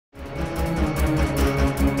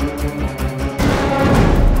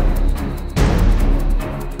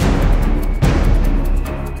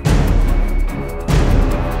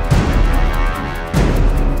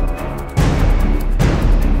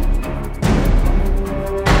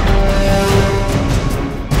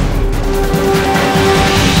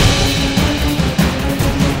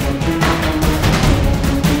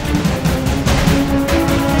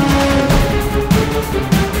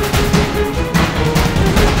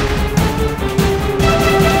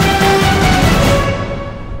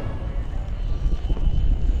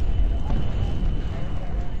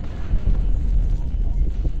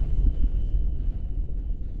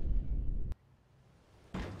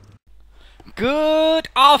Good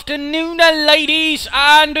afternoon, ladies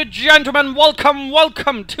and gentlemen.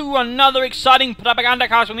 Welcome to another exciting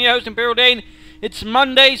Propagandacast from the host Imperial Dane. It's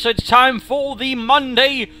Monday, so it's time for the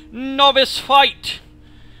Monday novice fight.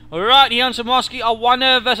 Right here on Samoski, a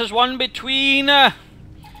 1 versus 1 between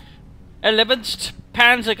 11th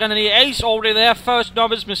PanzergrenadierAce. Already their first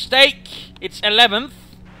novice mistake. It's 11th.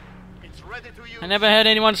 I never heard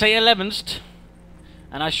anyone say 11th.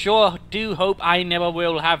 And I sure do hope I never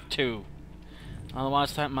will have to.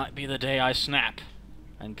 Otherwise, that might be the day I snap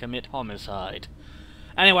and commit homicide.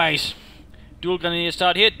 Anyways, dual grenadier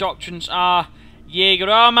start here. Doctrines are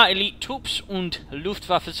Jägerarme, Elite Troops und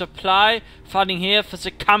Luftwaffe Supply. Fighting here for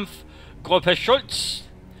the MNF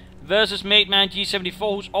versus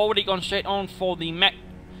MademanG47, who's already gone straight on for the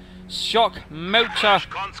shock motor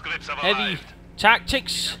heavy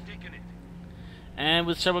tactics. And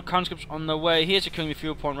with several conscripts on the way here, securing the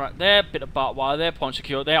fuel point right there. Bit of barbed wire there, point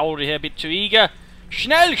secured there. Already here, a bit too eager.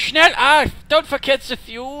 Schnell! Don't forget the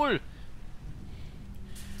fuel!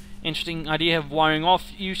 Interesting idea of wiring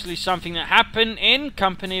off. Usually something that happen in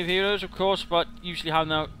Company of Heroes, of course, but usually how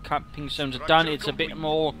the camping zones are done, it's a bit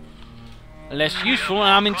more less useful.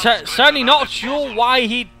 And I mean, certainly not sure why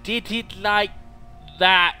he did it like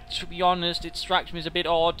that, to be honest. It strikes me as a bit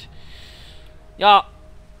odd. Yeah.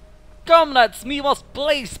 Comrades, we must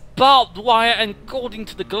place barbed wire according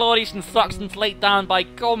to the glorious instructions laid down by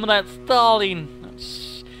Comrade Stalin.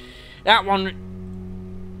 That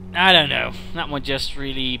one, I don't know. That one just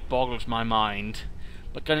really boggles my mind.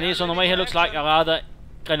 But Grenadiers on the way here. Looks like a rather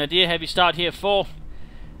Grenadier heavy start here for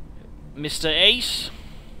Mr. Ace.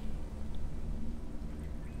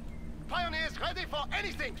 Pioneers ready for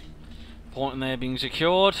anything. Point there being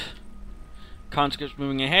secured. Conscripts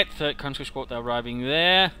moving ahead. Third conscript squad arriving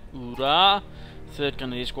there. Hoorah. Third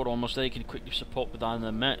Grenadier squad almost there. You can quickly support with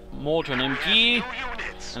either mortar and MG.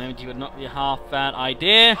 An MG would not be a half bad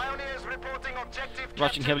idea.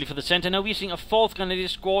 Rushing heavily for the center. Now we're seeing a fourth Grenadier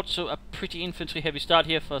squad, so a pretty infantry heavy start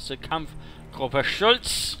here for the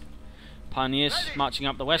COH2. Pioneers marching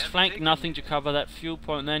up the west flank. Nothing to cover that fuel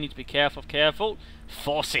point there. Need to be careful.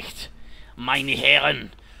 Vorsicht, meine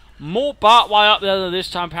Herren. More barbed wire up there,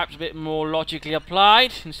 this time perhaps a bit more logically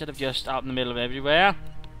applied, instead of just out in the middle of everywhere,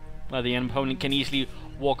 where the opponent can easily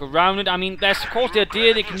walk around it. I mean, that's of course the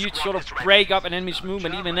idea they can use to sort of break up an enemy's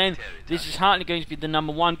movement. Even then, this is hardly going to be the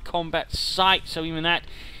 #1 combat site, so even that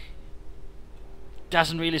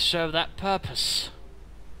doesn't really serve that purpose.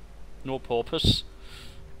 No purpose.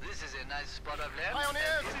 This is a nice spot of land.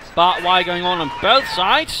 Barbed wire going on both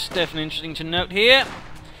sides. Definitely interesting to note here.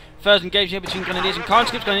 First engage here between Grenadiers and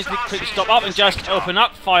conscripts. Going to quickly stop up and just open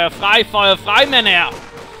up. Fire frei, men out.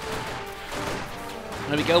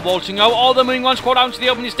 There we go, waltzing over. All the moving one squad out into the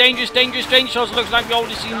open. It's dangerous. So it looks like we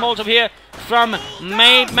already seen Molotov here from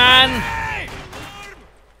Mademan.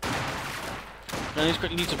 Grenadiers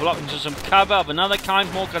quickly need to pull up into some cover of another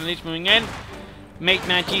kind. More Grenadiers moving in.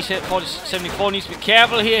 MademanG47 needs to be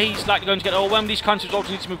careful here. He's likely going to get overwhelmed. These conscripts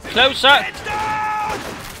also need to move closer.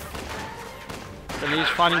 He's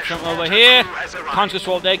fighting from over here. Conscript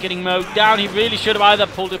squad there getting mowed down. He really should have either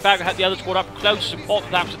pulled it back or had the other squad up close to support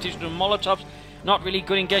the substitution of Molotovs. Not really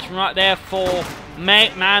good engagement right there for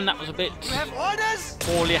Mademan. That was a bit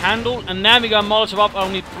poorly handled. And now we got Molotov up,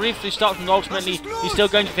 only briefly stopped, and ultimately he's still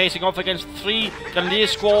going to be facing off against 3 Grenadier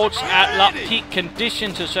squads at peak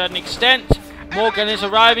condition to a certain extent. More Grenadiers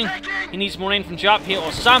arriving. He needs more infantry up here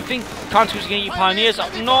or something. Conscripts going to get Pioneers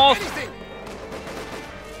up north.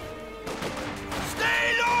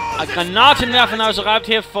 A Granatenwerfer now has arrived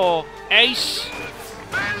here for Ace.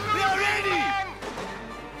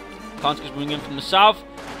 Conscripts moving in from the south.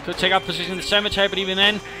 Could take up position in the cemetery, but even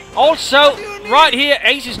then. Also, right here,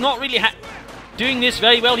 Ace is not really doing this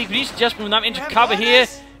very well. He could easily just move them into cover here.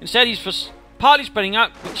 Instead, he's partly spreading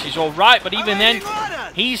out, which is alright, but even then,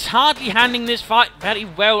 he's hardly handling this fight very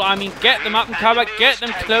well. I mean, get them up in cover, get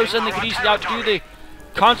them close, and they could easily outdo the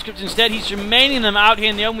conscripts. Instead, he's remaining them out here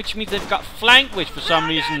in the open, which means they've got flank, which for some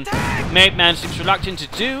reason Mademan seems reluctant to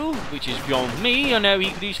do, which is beyond me. I know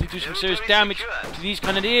he could easily do some serious damage to these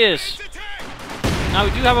Grenadiers. Now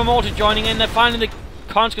we do have a mortar joining in. They're finding the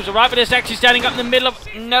conscripts are right, but it's actually standing up in the middle of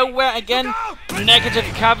nowhere again. Negative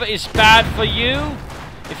cover is bad for you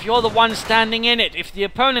if you're the one standing in it. If the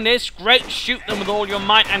opponent is, great, shoot them with all your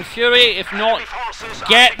might and fury. If not,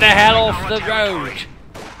 get the hell off the road.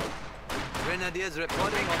 Grenadiers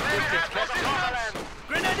reporting on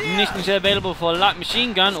Munitions are available for a light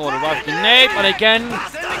machine gun or a rifle grenade, but again,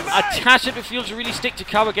 a tacit refusal to really stick to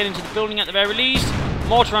cover, get into the building at the very least.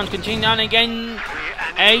 Mortar runs continue down again.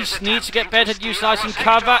 Ace needs to get better at utilizing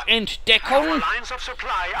cover and Deckung.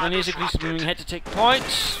 And here's a police moving ahead to take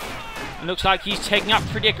points. It looks like he's taking up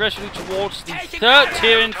pretty aggressively towards the third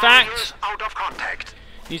tier, in fact. Out of contact.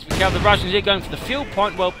 Needs to be careful. The Russians here going for the field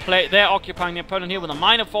point. Well played. They're occupying the opponent here with a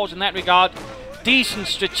minor force in that regard. Decent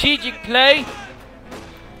strategic play.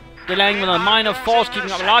 Delaying with a minor force,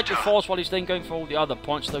 keeping up a larger force while he's then going for all the other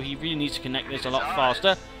points, though he really needs to connect this a lot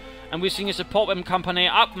faster. And we're seeing a support weapon company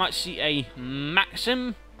up. Might see a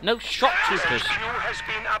Maxim. No, shock troopers.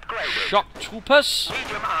 Shock troopers.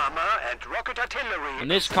 Medium armor and rocket artillery. And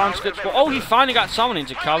this conscript squad. Oh, he finally got someone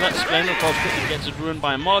into cover. That's splendid. Of course, quickly gets it ruined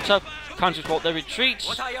by a Molotov. Conscript squad, they retreat.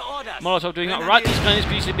 Molotov doing it right. These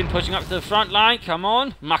guys have been pushing up to the front line. Come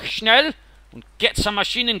on, mach schnell. And get some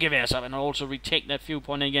Maschinengewehrs up and also retake that field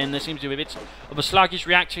point again. There seems to be a bit of a sluggish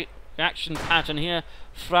reaction pattern here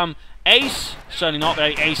from Ace. Certainly not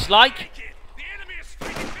very Ace-like.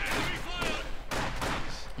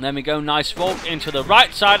 And then we go, nice walk into the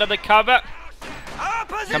right side of the cover.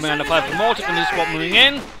 Coming under fire from mortar, and this squad moving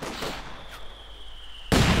in.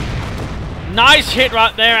 Nice hit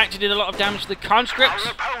right there, actually did a lot of damage to the conscripts.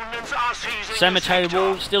 Cemetery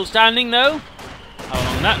wall still standing though.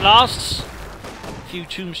 How long that lasts. A few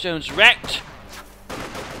tombstones wrecked.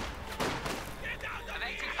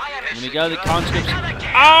 There we go, the conscripts.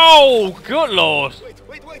 Oh, good lord!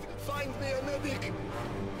 Wait, find me a medic.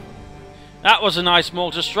 That was a nice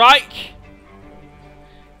mortar strike.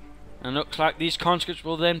 And looks like these conscripts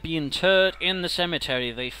will then be interred in the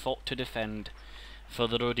cemetery they fought to defend for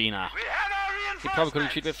the Rodina. He probably could have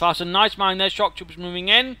retreated a bit faster. Nice mine there, shock troops moving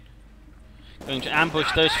in. Going to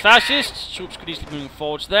ambush those fascists. Troops could easily be moving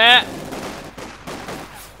forwards there.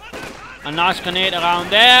 A nice grenade around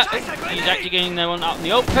there. He's actually getting that one out in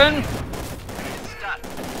the open.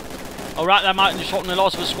 Alright, that might have shortened the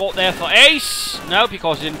loss of a squad there for Ace. No,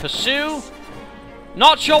 because he didn't pursue.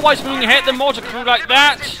 Not sure why he's moving ahead the mortar crew like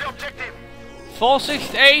that.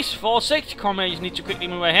 4-6 Ace, 4-6. Comrades need to quickly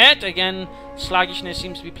move ahead. Again, sluggishness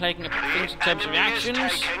seems to be plaguing up things in terms of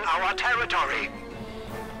reactions.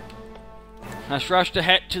 Has rushed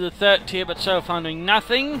ahead to the third tier, but so far doing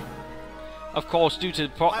nothing. Of course, due to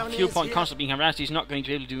the fuel point constantly being harassed, he's not going to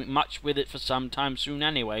be able to do much with it for some time soon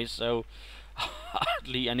anyway, so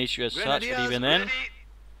hardly an issue as such, but even then.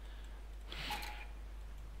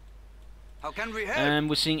 How can we help? And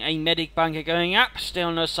we're seeing a medic bunker going up.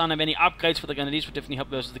 Still no sign of any upgrades for the Grenadiers, would definitely help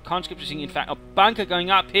versus the conscripts. We're seeing, in fact, a bunker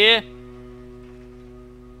going up here.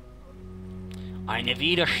 Eine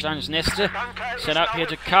Widerstandsneste set up here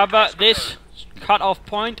to cover this cut-off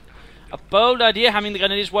point. A bold idea, having the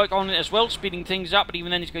Grenadiers work on it as well, speeding things up, but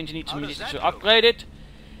even then he's going to need some munitions to upgrade it.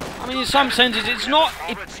 I mean, in some senses, it's not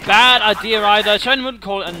a bad idea either. I certainly wouldn't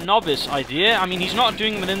call it a novice idea. I mean, he's not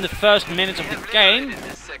doing it within the first minutes of the game.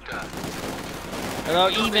 Although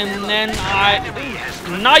even then,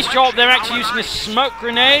 nice job, they're actually using a smoke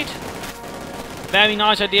grenade. Very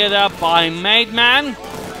nice idea there by MademanG.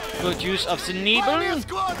 Good use of the Nebel.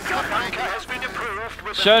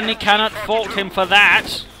 Certainly cannot fault him for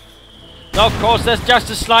that. Though, of course, there's just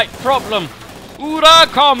a slight problem. Hoorah,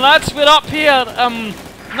 comrades, we're up here.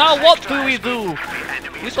 Now what do? We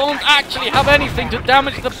don't actually have anything to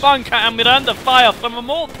damage the bunker, and we're under fire from a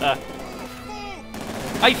mortar.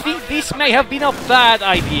 I think this may have been a bad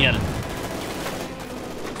idea.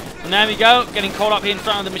 And there we go, getting caught up here in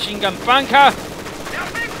front of the machine gun bunker.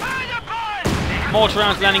 Mortar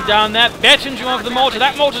rounds landing down there. Veterans you over the mortar.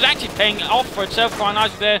 That mortar's actually paying off for itself quite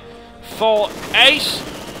nicely there for Ace.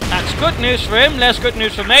 That's good news for him, less good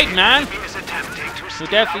news for MademanG, who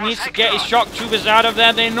definitely needs to get his shock troopers out of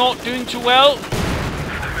there. They're not doing too well.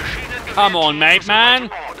 Come on,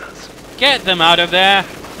 MademanG. Get them out of there.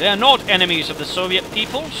 They are not enemies of the Soviet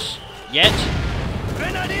peoples. Yet.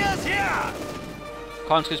 Grenadiers here!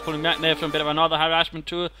 Conscripts pulling back there for a bit of another harassment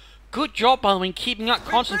tour. Good job, by the way, keeping up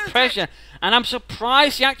constant pressure. And I'm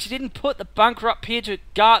surprised he actually didn't put the bunker up here to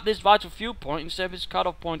guard this vital fuel point instead of his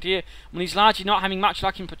cut-off point here. When he's largely not having much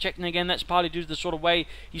luck in protecting again, that's partly due to the sort of way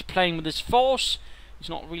he's playing with his force. He's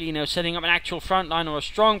not really, you know, setting up an actual front line or a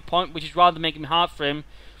strong point, which is rather making it hard for him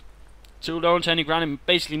to launch any ground. And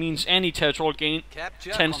basically means any territorial gain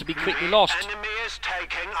tends to be quickly lost. Enemy is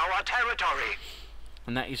taking our territory.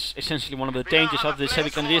 And that is essentially one of the dangers of this heavy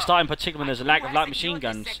grenadier style, in particular when there's a lack of light machine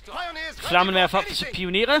guns. Flammenwerfer up to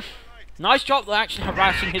Pioniere. Nice job, they're actually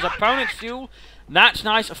harassing his opponent's fuel. That's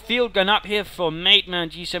nice. A field gun up here for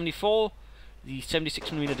MademanG47, the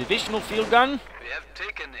 76mm divisional field gun. We have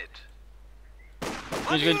taken it.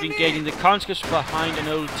 He's going to be engaging the conscripts behind an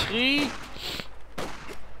old tree.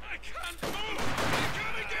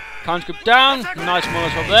 Conscript down. Nice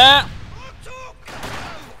Molotov there.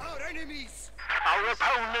 Our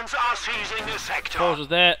opponents are seizing a sector. Forces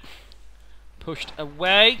there. Pushed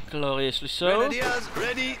away. Gloriously so. Grenadiers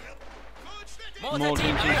ready. More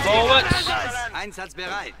teams forwards.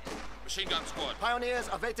 Einsatzbereit. Machine gun squad. Pioneers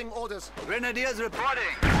awaiting orders. Grenadiers reporting.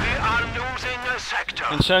 We are losing a sector.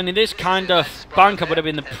 And certainly this kind of bunker would have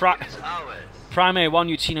been the Ours. primary one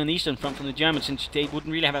you'd seen on the Eastern Front from the Germans, since they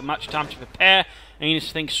wouldn't really have had much time to prepare, and you need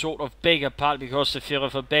to think sort of bigger, partly because the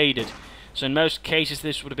Führer forbade it. So in most cases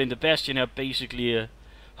this would have been the best, you know, basically a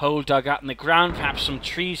hole dug out in the ground, perhaps some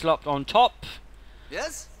trees lopped on top.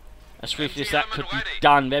 Yes? As swiftly as that could be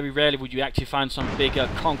done. Very rarely would you actually find some bigger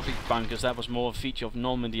concrete bunkers. That was more a feature of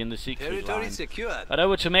Normandy and the Siegfried Territory line. secured. But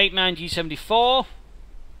over to MademanG47.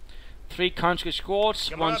 3 conscript squads,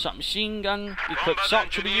 1 submachine gun, equipped shock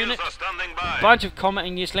trooper unit, bunch of combat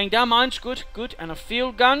engineers laying down mines, good, and a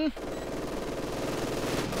field gun.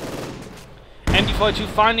 MD42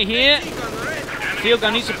 finally here. Field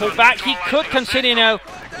gun needs to pull back. He could consider, you know,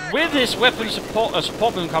 with his weapon support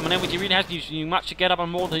boom coming in, which he really hasn't used much to get up on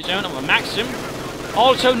more than his own of a Maxim.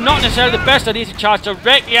 Also, not necessarily the best idea to charge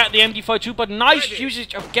directly at the MD42, but nice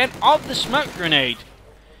usage again of the smoke grenade.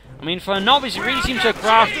 I mean, for a novice, he really seems to have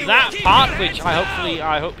grasped that part, which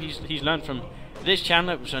I hope he's learned from this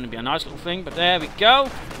channel. It will certainly be a nice little thing, but there we go.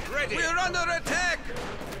 We're under attack.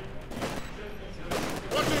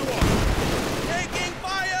 What do you want? Taking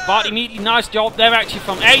fire. But immediately, nice job there actually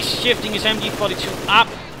from Ace, shifting his MD42 up,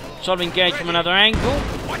 sort of engaged from another angle.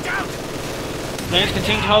 Watch out! Let's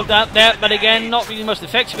continue to hold that there, but again, not really the most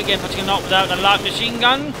effective again, putting not without a light machine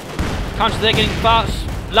gun. Counter there getting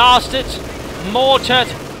blasted, mortared,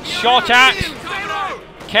 shot at.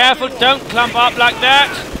 Careful, don't clump up like that.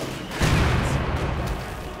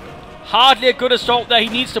 Hardly a good assault there, he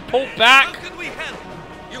needs to pull back.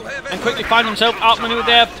 And quickly find himself outmaneuvered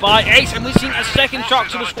there by Ace, and we've seen a second shock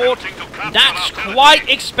to the squad. That's quite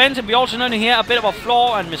expensive. We also note here a bit of a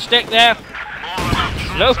flaw and mistake there.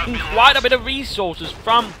 Losing quite a bit of resources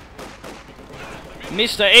from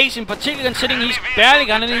Mr. Ace, in particular considering he's barely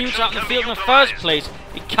got any units out in the field in the first place.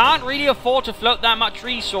 He can't really afford to float that much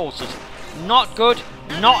resources. Not good,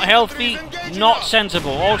 not healthy, not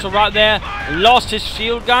sensible. Also right there, lost his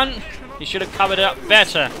field gun. He should have covered it up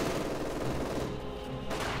better.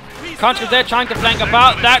 Conscript there trying to flank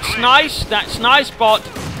about. That's nice, but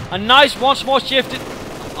a nice once more shifted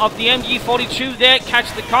of the MG42 there.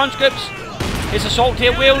 Catch the conscripts. His assault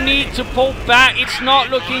here will need to pull back. It's not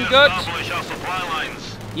looking good.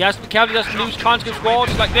 Yes, the cavalry doesn't lose conscript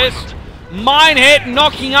squads like this. Mine hit,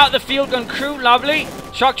 knocking out the field gun crew. Lovely.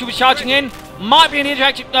 Shock troopers charging in. Might be an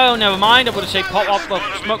interactive. Oh, never mind. I would have said pop off the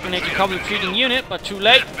smoke grenade to cover the retreating unit, but too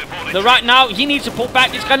late. The right now, he needs to pull back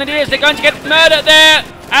these grenadiers. They're going to get murdered there.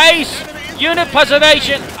 Ace, unit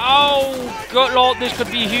preservation. Oh, good lord, this could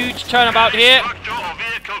be a huge turnabout here.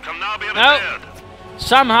 No,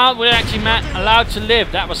 somehow we're actually allowed to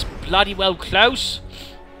live. That was bloody well close.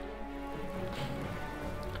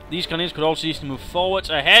 These grenadiers could also easily move forwards,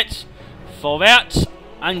 ahead, vorwärts,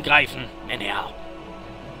 angreifen, anyhow.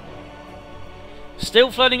 Still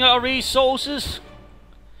flooding out of resources.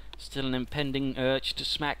 Still an impending urge to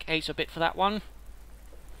smack Ace a bit for that one.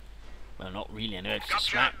 Well, not really an urge to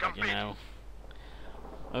smack, but you know,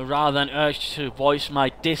 rather an urge to voice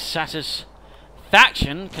my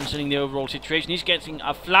dissatisfaction considering the overall situation. He's getting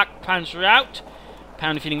a flak panzer out.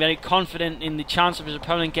 Apparently feeling very confident in the chance of his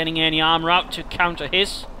opponent getting any armor out to counter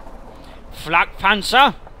his flak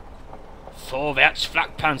panzer. Vorwärts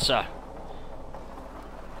flak panzer.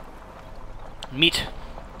 Mit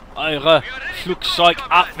eure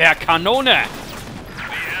Flugzeugabwehrkanone.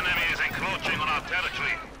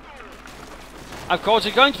 Of course,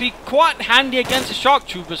 it's going to be quite handy against the shock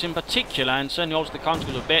troopers in particular, and certainly also the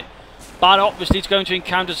conscripts a bit. But obviously, it's going to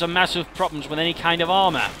encounter some massive problems with any kind of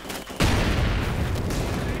armor.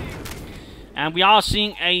 And we are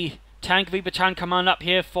seeing a tank battalion command up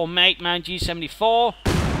here for MademanG74.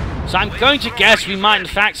 So I'm going to guess we might in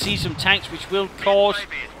fact see some tanks which will cause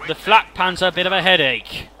the flak panzer a bit of a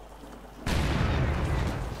headache.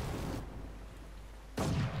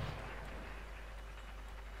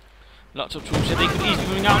 Lots of troops here, they could easily be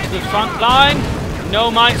moving out to the front line.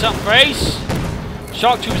 No mines up for Ace.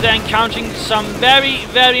 Shock troops there encountering some very,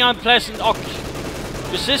 very unpleasant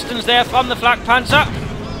resistance there from the flak panzer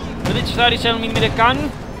with its 37mm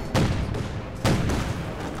gun.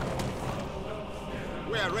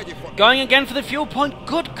 Going again for the fuel point.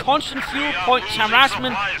 Good constant fuel point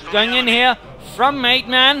harassment going in here from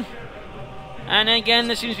Mademan. And again,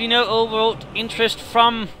 there seems to be no overall interest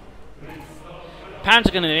from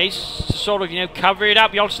PanzergrenadierAce to sort of, you know, cover it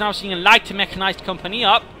up. You're also now seeing a lighter mechanized company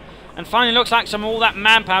up. And finally looks like some of all that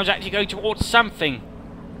manpower is actually going towards something.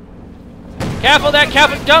 Careful there,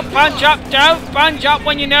 careful. Don't punch up. Don't punch up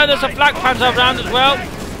when you know there's a flak panzer around as well.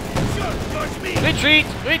 Retreat,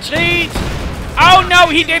 retreat. Oh no,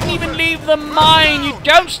 he didn't even leave the mine. You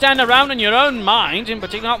don't stand around on your own mines, in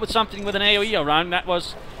particular not with something with an AoE around. That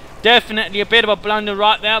was definitely a bit of a blunder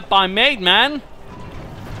right there by MademanG.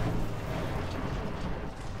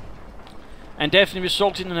 And definitely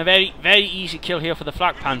resulted in a very, very easy kill here for the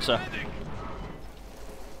Flak Panzer.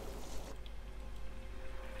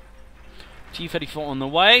 T-34 on the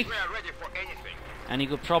way. And he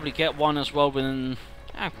could probably get one as well within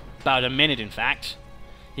about a minute, in fact.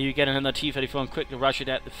 Here you get another T-34 and quickly rush it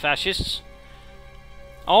at the fascists.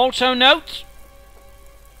 Also note,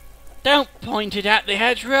 don't point it at the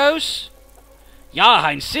hedgerows. Ja,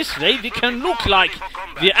 insistly, we can look like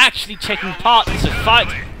we're actually taking part in the fight,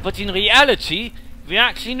 but in reality, we're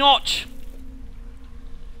actually not.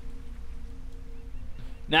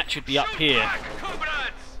 That should be up here.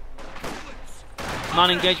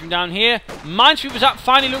 Mine engagement down here. Minesweeper's up.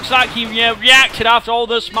 Finally looks like he reacted after all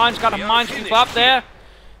this. Mine's got a minesweeper up there.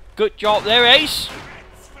 Good job there, Ace.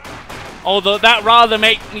 Although that rather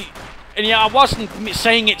make me... And yeah, I wasn't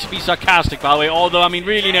saying it to be sarcastic, by the way. Although, I mean,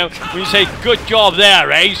 really, you know, when you say, good job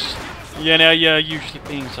there, Ace, you know, you're usually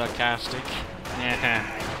being sarcastic.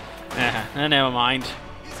 Never mind.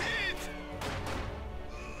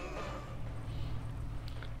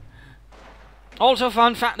 Also,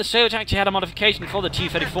 fun fact, the COH actually had a modification for the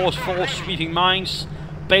T-34's for sweeping mines.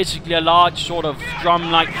 Basically a large sort of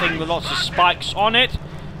drum-like thing with lots of spikes on it.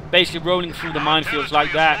 Basically rolling through the minefields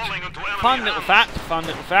like that. Fun little fact, fun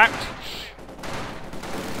little fact.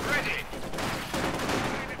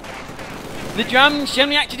 The Germans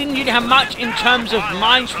generally actually didn't really have much in terms of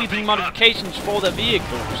minesweeping modifications for their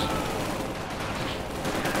vehicles.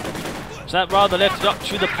 So that rather left it up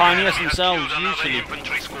to the pioneers themselves, usually.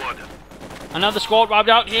 Another squad wiped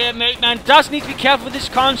out here. MademanG does need to be careful with his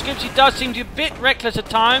conscripts. He does seem to be a bit reckless at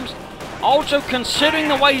times. Also, considering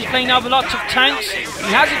the way he's playing now with lots of tanks,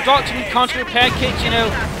 he hasn't got some conscript repair kits, you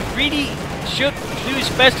know. Really should do his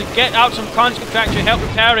best to get out some conscript to actually help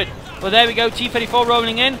repair it. But there we go, T-34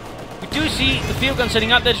 rolling in. We do see the field gun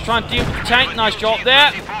setting up there to try and deal with the tank. Nice job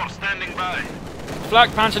there. Flak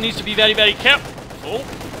Panzer needs to be very, very careful.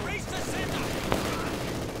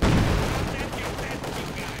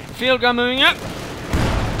 Field gun moving up.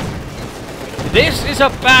 This is a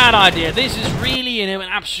bad idea. This is really, you know, an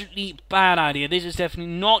absolutely bad idea. This is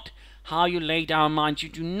definitely not how you lay down mines. You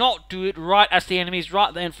do not do it right as the enemy is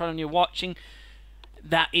right there in front of you watching.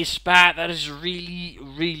 That is bad. That is really,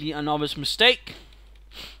 really an obvious mistake.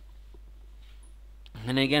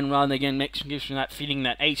 And again, rather again, gives me that feeling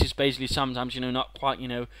that Ace is basically sometimes, you know, not quite, you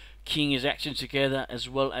know, keying his actions together as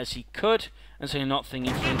well as he could, and so you're not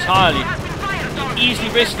thinking entirely. He easily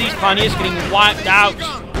risks these pioneers getting wiped out.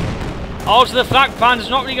 Also, the Flak Panzer is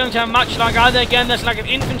not really going to have much luck either. Again, there's like an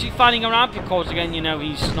infantry fighting around because, again, you know,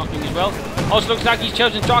 he's not doing as well. Also, looks like he's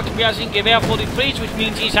chosen Dr. Biazin Gewehr 43s, which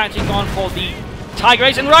means he's actually gone for the Tiger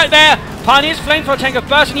Ace. And right there, Pioneer's flamethrower tanker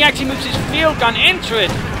burst, and he actually moves his field gun into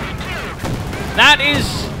it. That is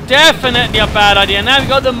definitely a bad idea. Now we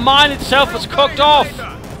got the mine itself was cooked off,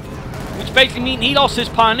 which basically means he lost his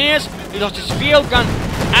pioneers, he lost his field gun,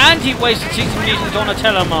 and he wasted 60 munitions on a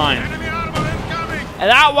telemine. And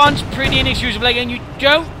that one's pretty inexcusable. Again, you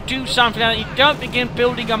don't do something like that. You don't begin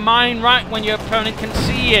building a mine right when your opponent can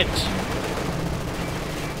see it.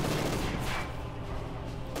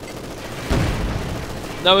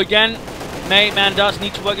 Though again, MademanG does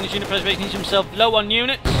need to work in his unit preservation. He's himself low on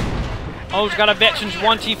units. Oh, he's got a Veterans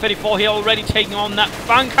 1 T-34 here already taking on that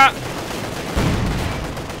bunker.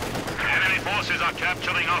 Enemy forces are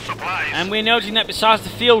capturing our supplies. And we're noting that besides the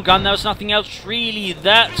field gun, there was nothing else really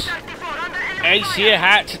that Ace here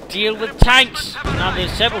had to deal with tanks. Now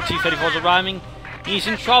there's several T-34s arriving. He's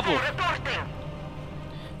in trouble.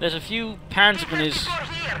 There's a few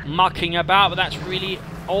PanzergrenadierAce mucking about, but that's really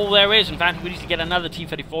all there is. In fact, we need to get another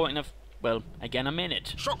T-34 in a... well, again, a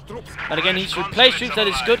minute. But again, he's replaced troops, that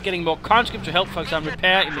is good. Getting more conscripts to help focus on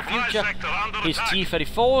repair in the future. His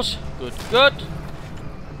T-34s, good, good.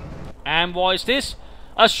 And what is this?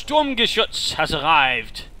 A Sturmgeschütz has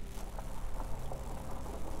arrived.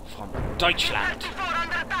 From Deutschland.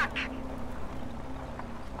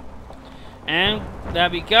 And there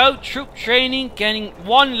we go. Troop training, getting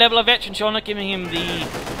one level of veterancy honor, giving him the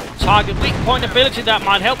target weak point ability that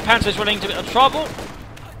might help Panzers running into a bit of trouble.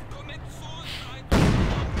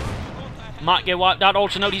 Might get wiped out.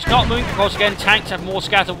 Also note he's not moving because again tanks have more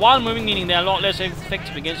scatter while moving, meaning they're a lot less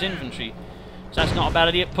effective against infantry. So that's not a bad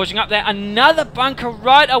idea. Pushing up there, another bunker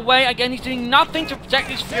right away. Again, he's doing nothing to protect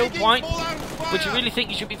his field point, which I really think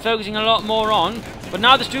he should be focusing a lot more on. But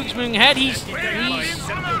now the Stuke's moving ahead. He's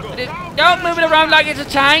don't move it around like it's a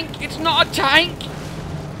tank. It's not a tank.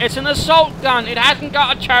 It's an assault gun. It hasn't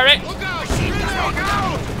got a turret.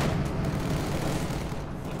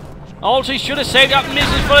 Also, he should have saved up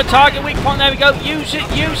missiles for the target weak point. There we go. Use it,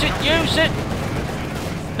 use it, use it.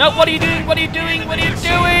 No, what are you doing? What are you doing? What are you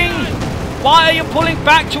doing? Why are you pulling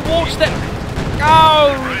back towards the...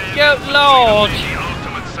 Oh, good lord.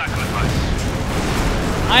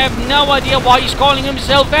 I have no idea why he's calling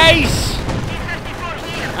himself Ace.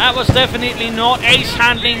 That was definitely not Ace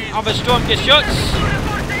handling of a Sturmgeschütz.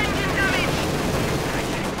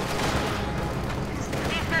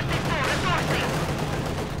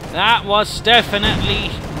 That was definitely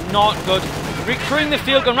not good. Recruiting the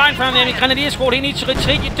field gun right in front of the enemy Grenadier squad. He needs to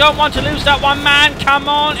retreat. You don't want to lose that one man. Come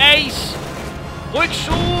on, Ace.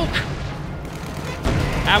 Rückzug.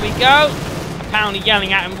 There we go. Apparently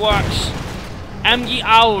yelling at him works. MG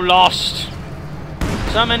lost.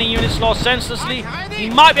 So many units lost senselessly. He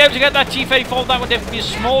might be able to get that T-34. That would definitely be a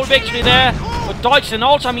small victory there for Deutschland.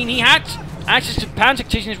 Also, I mean, he had access to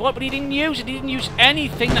PanzergrenadierAce as well, but he didn't use it. He didn't use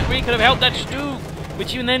anything that really could have helped that stew.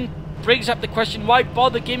 Which even then brings up the question, why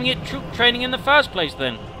bother giving it troop training in the first place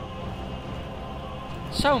then?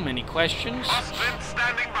 So many questions. Ostwind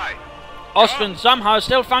standing by. Ostwind somehow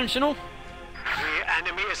still functional. The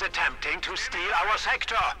enemy is attempting to steal our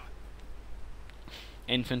sector.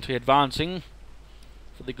 Infantry advancing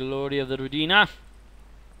for the glory of the Rudina.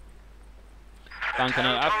 Bunker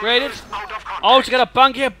not upgraded. Also got a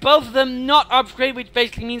bunker here, both of them not upgraded, which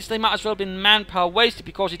basically means they might as well have been manpower wasted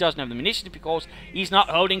because he doesn't have the munitions, because he's not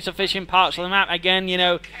holding sufficient parts of the map. Again, you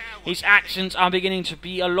know, his actions are beginning to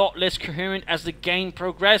be a lot less coherent as the game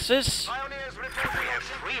progresses.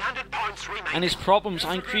 And his problems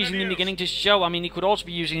are increasingly beginning to show. I mean, he could also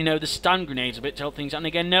be using, you know, the stun grenades a bit to help things out. And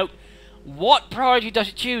again, note, what priority does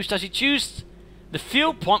he choose? Does he choose the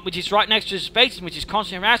fuel point, which is right next to his base, which is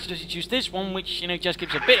constantly harassed? Does he choose this one, which, you know, just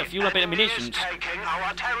gives a bit of fuel, a bit of munitions?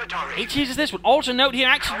 He chooses this one. Also note here,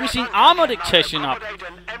 actually using armor detection up.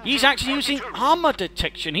 He's actually using armor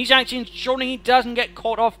detection. He's actually ensuring he doesn't get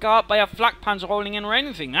caught off guard by a flak panzer rolling in or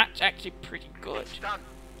anything. That's actually pretty good.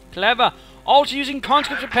 Clever. Also using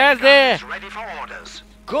conscript repairs there.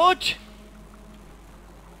 Good.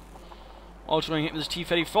 Also running it with his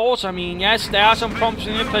T-34s. I mean, yes, there are some problems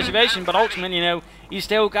in the preservation, but ultimately, you know, he's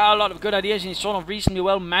still got a lot of good ideas, and he's sort of reasonably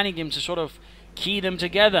well managed him to sort of key them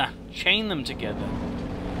together, chain them together.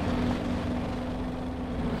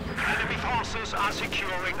 Enemy forces are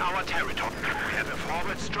securing our territory. We have a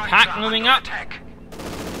forward structure. Pack moving up.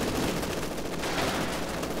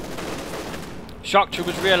 Shock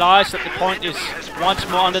troopers realised that the point is once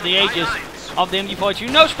more under the aegis of the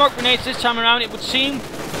MG42. No smoke grenades this time around, it would seem.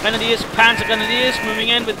 Grenadiers, Panzergrenadiers moving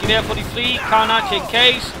in with Gewehr 43,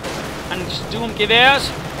 K9 and Sturm Gewehrs.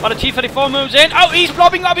 But the T-34 moves in. Oh, he's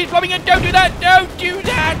blobbing up, he's blobbing in. Don't do that, don't do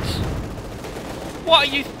that. What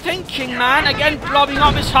are you thinking, man? Again, blobbing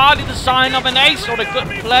up is hardly the sign of an ace or a good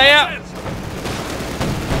player.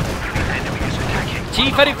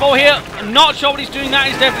 T-34 here, I'm not sure what he's doing. That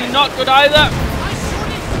is definitely not good either.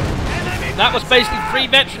 That was basically 3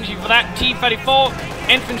 veterans for that T-34.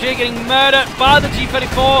 Infantry getting murdered by the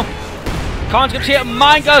T-34. Conscripts here,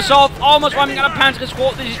 mine goes off, almost wiping out a Panzer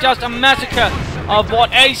squad. This is just a massacre of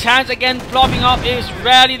what Ace has. Again, blobbing up is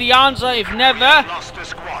rarely the answer, if never.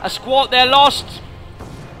 A squad there lost.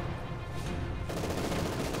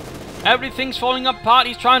 Everything's falling apart.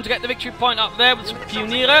 He's trying to get the victory point up there with some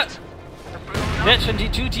Pioniere. That's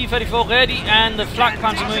 22 T-34 ready, and the flak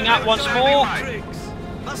panzer moving out once more.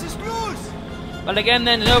 But again,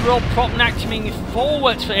 then, the overall problem actually moving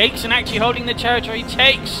forwards for Ace and actually holding the territory he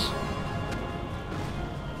takes.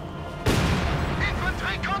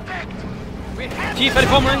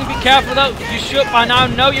 T-34 Marine, be careful though. You should by now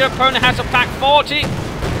know your opponent has a pack 40.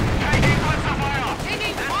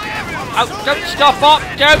 Oh,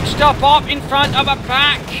 don't stop up in front of a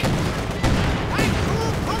pack.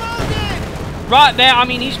 Right there, I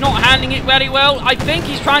mean, he's not handling it very well. I think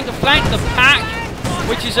he's trying to flank the pack,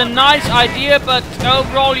 which is a nice idea, but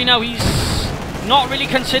overall, you know, he's not really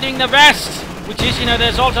considering the rest, which is, you know,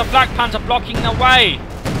 there's also a flak panzer blocking the way.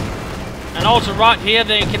 And also right here,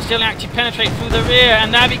 they can still actually penetrate through the rear,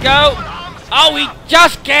 and there we go. Oh, he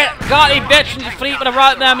just got a veteran's fleet, but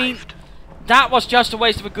right there, I mean, that was just a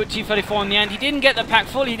waste of a good T-34 in the end. He didn't get the pack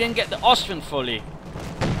fully, he didn't get the Austrian fully.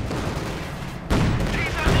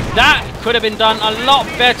 That could have been done a lot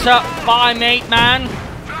better by MademanG.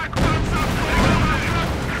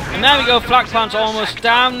 And there we go, flak panzer almost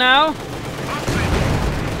down now.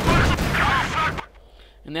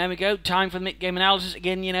 And there we go, time for the mid-game analysis.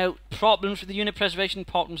 Again, you know, problems with the unit preservation,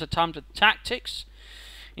 problems at times with tactics.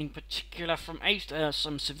 In particular from Ace,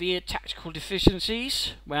 some severe tactical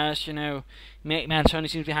deficiencies. Whereas, you know, MademanG certainly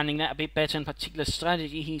seems to be handling that a bit better. In particular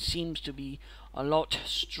strategy, he seems to be a lot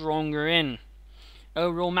stronger in.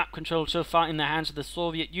 overall map control so far in the hands of the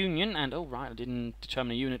Soviet Union. And, oh right, I didn't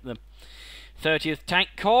determine a unit, the 30th Tank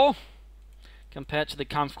Corps, compared to the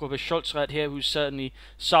Kampfgruppe Schultz right here, who's certainly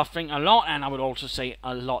suffering a lot, and I would also say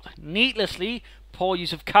a lot needlessly. Poor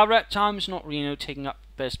use of cover at times, not really taking up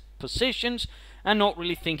best positions, and not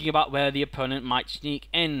really thinking about where the opponent might sneak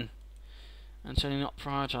in. And certainly not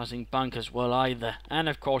prioritizing bunkers well either. And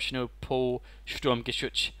of course, poor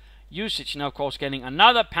Sturmgeschütz usage. Now, of course, getting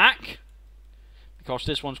another pack, because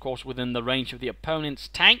this one's, of course, within the range of the opponent's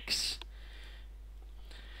tanks.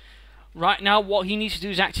 Right now, what he needs to do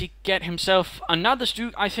is actually get himself another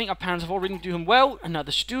Stug. I think our Panzer IV really do him well.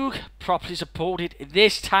 Another Stug, properly supported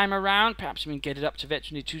this time around. Perhaps even get it up to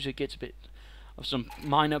Veteran 2 so it gets a bit of some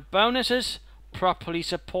minor bonuses. Properly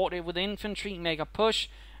supported with infantry, make a push,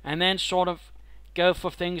 and then sort of go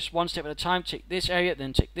for things one step at a time. Take this area,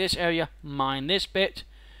 then take this area, mine this bit,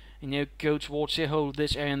 and go towards here, hold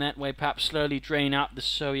this area, and that way perhaps slowly drain out the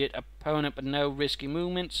Soviet opponent, but no risky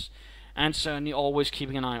movements. And certainly always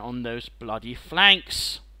keeping an eye on those bloody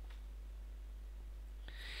flanks.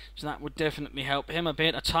 So that would definitely help him a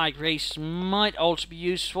bit. A Tiger Ace might also be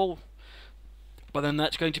useful, but then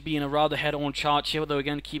that's going to be in a rather head-on charge here, though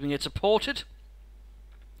again keeping it supported.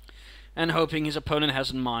 And hoping his opponent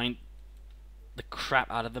hasn't mined the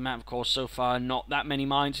crap out of the map. Of course, so far not that many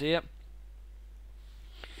mines here.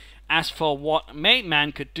 As for what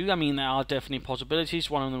MademanG could do, I mean, there are definitely possibilities.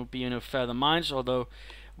 One of them would be, further mines, although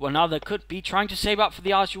another could be trying to save up for the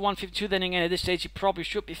RSU-152. Then again, at this stage, you probably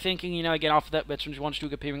should be thinking, again, after that Veterans 1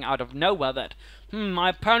 Stug appearing out of nowhere, that, my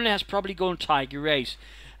opponent has probably gone Tiger Ace.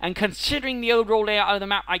 And considering the overall layout of the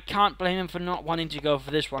map, I can't blame him for not wanting to go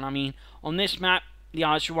for this one. I mean, on this map, the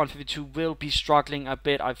RSU-152 will be struggling a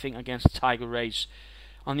bit, I think, against Tiger Ace.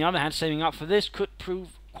 On the other hand, saving up for this could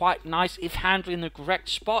prove quite nice if handled in the correct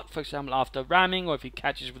spot, for example after ramming, or if he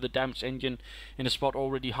catches with a damaged engine in a spot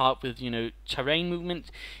already hard with terrain movement.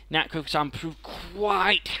 That could prove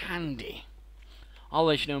quite handy.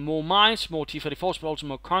 Otherwise, more mines, more T-34s, but also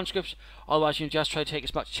more conscripts. Otherwise, just try to take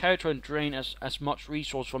as much territory and drain as much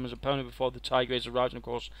resource from his opponent before the Tiger Ace arrives. And of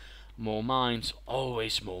course, more mines,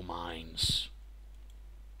 always more mines,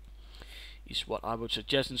 is what I would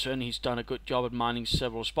suggest, and certainly he's done a good job at mining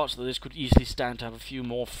several spots, so this could easily stand to have a few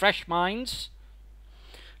more fresh mines.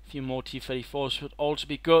 A few more T-34s would also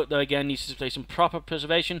be good, though again needs to display some proper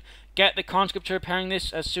preservation. Get the conscript to repairing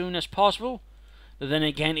this as soon as possible. But then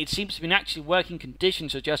again, it seems to be in actually working condition,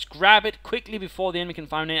 so just grab it quickly before the enemy can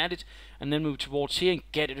find an edit, and then move towards here and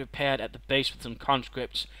get it repaired at the base with some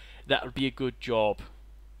conscripts. That would be a good job.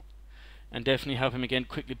 And definitely help him again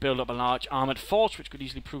quickly build up a large armoured force, which could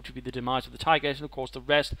easily prove to be the demise of the Tiger Ace, and of course the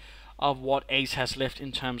rest of what Ace has left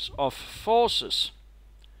in terms of forces.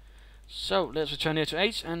 So let's return here to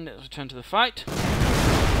Ace, and let's return to the fight.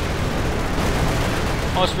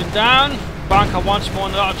 Osman down, bunker once more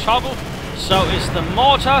in a lot of trouble. So is the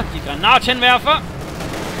mortar, die Granatenwerfer.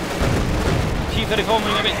 T-34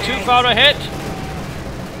 moving a bit too far ahead.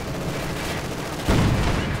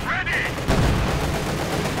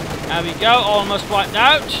 There we go, almost wiped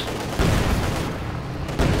out.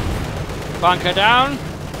 Bunker down.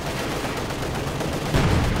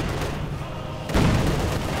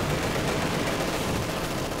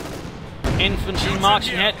 Infantry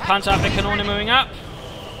marching ahead, PanzergrenadierAce moving up.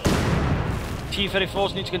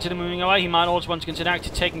 T-34s need to consider moving away. He might also want to consider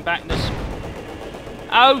actually taking back this.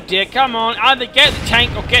 Oh dear, come on. Either get the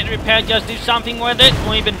tank or get it repaired, just do something with it,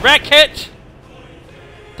 or even wreck it.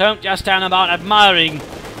 Don't just stand about admiring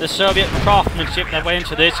the Soviet craftsmanship that went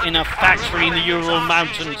into this in a factory in the Ural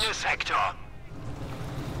Mountains.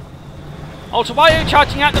 Also, why are you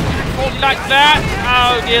charging at the 40 like that?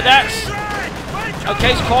 Oh dear, that's...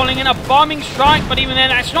 Okay, he's calling in a bombing strike, but even then,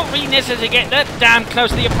 that's not really necessary to get that damn close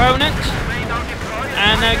to the opponent.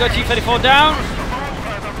 And there we go, T-34 down.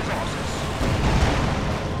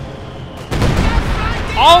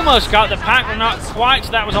 Almost got the pack, but not quite.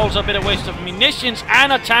 So that was also a bit of waste of munitions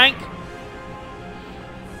and a tank.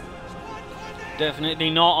 Definitely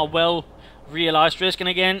not a well realized risk. And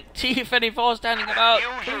again, T-34 standing about.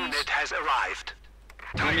 Unit has arrived.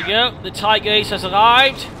 There we go. The Tiger Ace has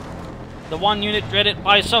arrived. The one unit dreaded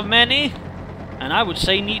by so many, and I would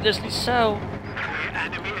say needlessly so.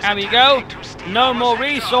 There we go. No more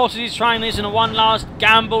resources. He's trying this in a one last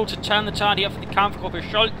gamble to turn the tide up for the Kampfgruppe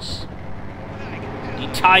Schultz. The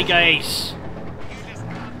Tiger Ace.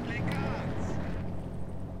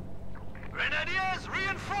 Grenadiers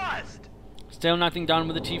reinforced. Still nothing done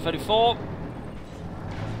with the T-34.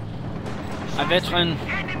 A veteran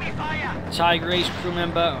Tiger Ace crew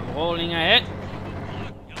member rolling ahead.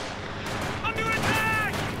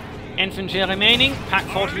 infantry remaining. Pack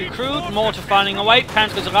 40 recruit. Mortar firing away.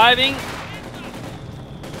 Panzers arriving.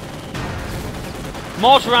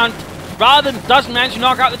 Mortar around rather doesn't manage to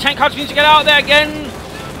knock out the tank. Cards needs to get out there again.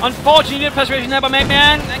 Unfortunately, the preservation there by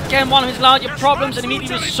MademanG. Again, one of his larger problems, and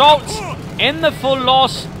immediately results in the full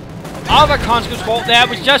loss of a conscript squad there.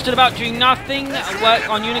 Was just about doing nothing. Work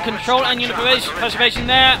on unit control and unit preservation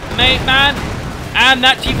there. MademanG. And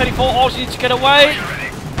that T-34 also needs to get away.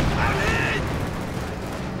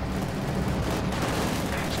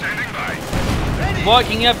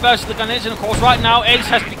 Working here versus the gunners, and of course right now Ace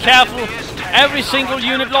has to be careful. Every single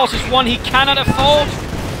unit loss is one he cannot afford.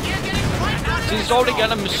 Since he's already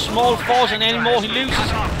got a small force, and any more he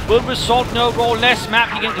loses will result no roll less map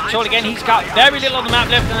he can control again. He's got very little on the map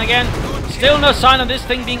left, and again, still no sign of this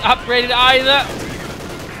thing being upgraded either.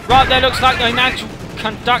 Right there looks like they managed to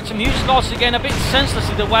conduct some huge losses again, a bit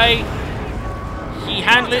senselessly the way he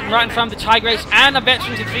handled it right in front of the Tiger Ace, and a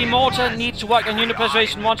veteran to 3 mortar needs to work on unit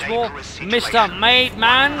preservation once more. Mr.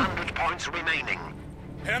 MademanG.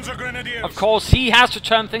 Of course, he has to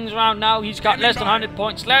turn things around now. He's got less than 100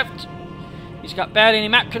 points left. He's got barely any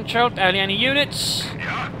map control, barely any units.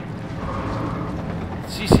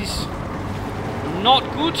 This is not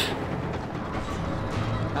good.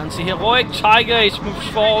 And the heroic Tiger Ace moves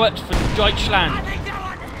forward for Deutschland.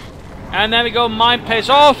 And there we go, mine pays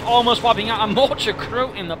off, almost wiping out a mortar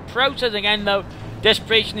crew in the process. Again, though,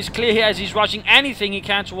 desperation is clear here as he's rushing anything he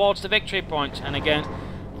can towards the victory point. And again,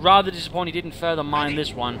 rather disappointed he didn't further mine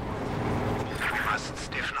this one.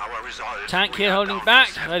 Tank here holding back,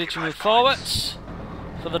 ready to move forwards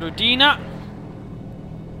for the Rudina.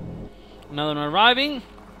 Another one arriving.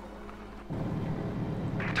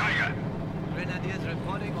 Grenadiers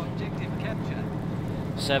reporting objective capture.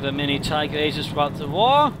 7 mini Tiger Aces throughout the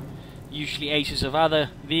war. Usually aces of other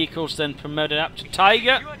vehicles, then promoted up to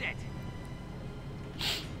Tiger.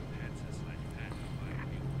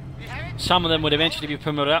 Some of them would eventually be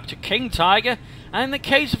promoted up to King Tiger. And in the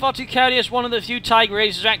case of our 2 carriers, one of the few Tiger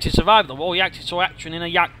Aces actually survived the war. He actually saw action in a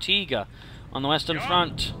Jagdtiger on the Western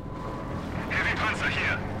Front. Heavy Panzer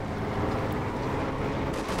here.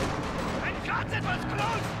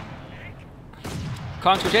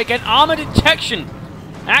 Can't go again. Armor detection.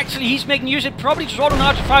 Actually, he's making use of it probably to sort of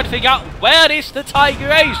now to try to figure out where is the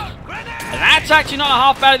Tiger Ace. That's actually not a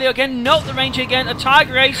half bad idea. Again, note the range again. A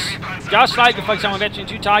Tiger Ace, just like for example, Veteran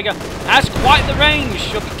 2 Tiger, has quite the range.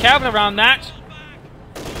 So be careful around that.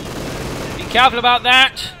 Be careful about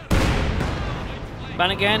that.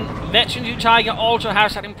 But again, Veteran 2 Tiger also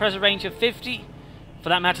has that impressive range of 50. For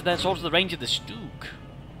that matter, that's also the range of the Stuke.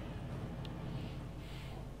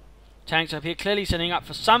 Tanks up here clearly setting up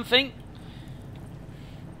for something.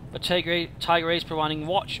 But Tiger Ace providing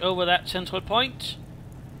watch over that central point.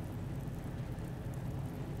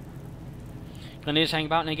 Grenadiers hanging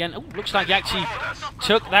about, and again, oh, looks like he actually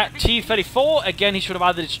took that T-34. Again, he should have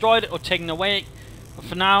either destroyed it or taken it away. But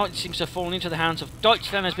for now, it seems to have fallen into the hands of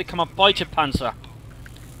Deutschland and has become a Beutepanzer.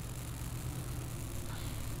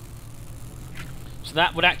 So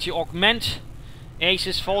that would actually augment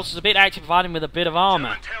Ace's forces a bit, actually providing him with a bit of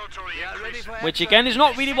armor. Which again is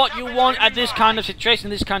not really what you want at this kind of situation,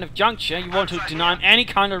 this kind of juncture. You want to deny him any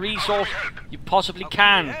kind of resource you possibly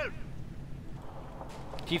can.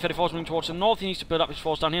 T-34 is moving towards the north. He needs to build up his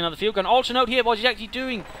force down here. Another field gun. Also note here what he's actually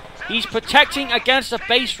doing. He's protecting against a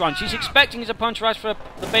base run. He's expecting his opponent to rush for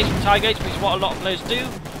the base of Tiger Ace, which is what a lot of players do.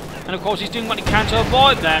 And of course he's doing what he can to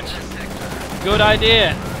avoid that. Good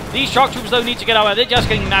idea. These shock troops though need to get out. They're just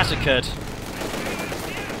getting massacred.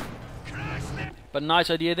 But nice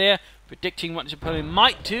idea there, predicting what his opponent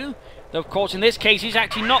might do. Though of course in this case he's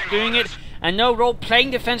actually not doing it, and no role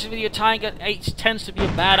playing defensively with your Tiger Ace tends to be a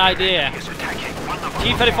bad idea.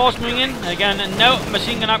 T-34's moving in, again no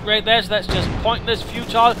machine gun upgrade there, so that's just pointless,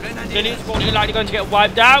 futile. He's likely going to get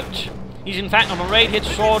wiped out. He's in fact on a raid here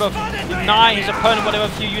to sort of deny his opponent whatever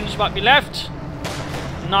few units might be left.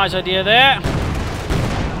 Nice idea there.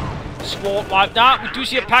 Squad wiped out. We do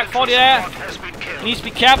see a Pack 40 there. He needs to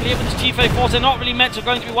be careful here with his T-34s. They're not really meant to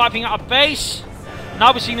going to be wiping out a base.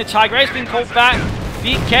 Now we're seeing the Tiger Ace being pulled back.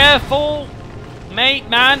 Be careful.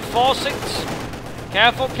 MademanG47.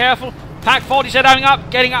 Careful, careful. Pack 40 setting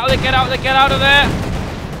up. Getting out of there, get out of there, get out of there.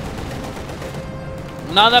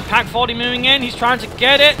 Another Pack 40 moving in. He's trying to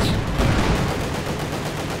get it.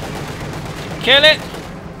 Kill it.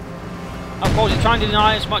 Of course, he's trying to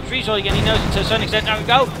deny as much resource again. He knows it to a certain extent. There we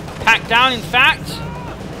go. Pack down, in fact.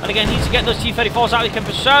 And again, he needs to get those T-34s out. He can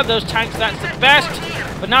preserve those tanks. That's the best.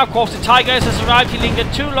 But now, of course, the Tiger Ace has arrived. He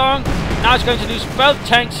lingered too long. Now he's going to lose both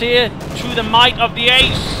tanks here to the might of the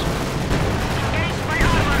Ace.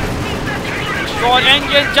 Destroyed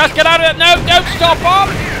engine. Just get out of it. No, don't stop off.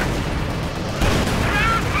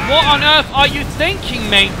 What on earth are you thinking,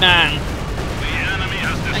 mate man?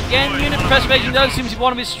 Again, unit preservation does seem to be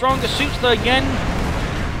one of his stronger suits, though again,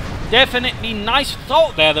 definitely nice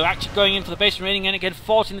thought there. They're actually going in for the base rating and again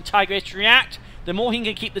forcing the Tiger Ace to react. The more he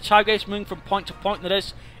can keep the Tiger Ace moving from point to point, that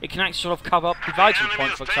is, it can actually sort of cover up the vital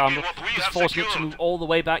point, for example, just forcing it to move all the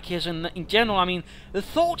way back here. So in general, I mean, the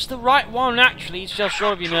thought's the right one actually, it's just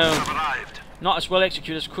sort of, you know, not as well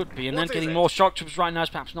executed as could be. And then getting more shock troops right now is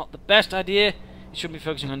perhaps not the best idea. He shouldn't be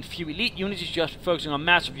focusing on few elite units, he's just focusing on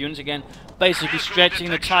massive units again, basically stretching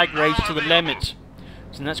the Tiger Ace to the limit.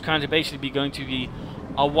 So that's kind of basically going to be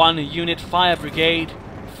a 1-unit fire brigade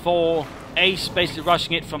for Ace, basically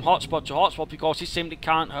rushing it from hotspot to hotspot because he simply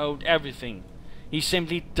can't hold everything. He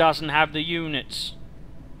simply doesn't have the units.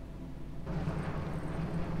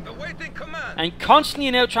 Awaiting command. And constantly,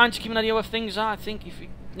 you know, trying to keep an idea where things are. I think if he,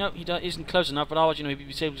 no, he isn't close enough, but otherwise, you know, he'd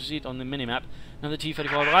be able to see it on the minimap. Another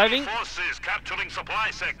T-34 arriving. Forces capturing supply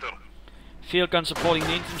sector. Field gun supporting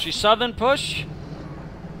the infantry southern push.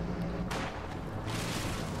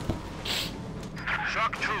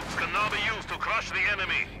 Shock troops can now be used to crush the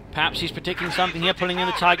enemy. Perhaps he's predicting something here, pulling in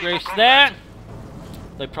the Tiger Ace there.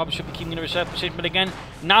 They probably should be keeping in a reserve position, but again,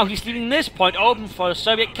 now he's leaving this point open for a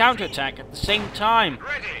Soviet counterattack at the same time.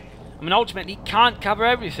 I mean, ultimately, he can't cover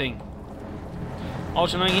everything.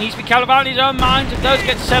 Also knowing he needs to be careful about his own mind. If those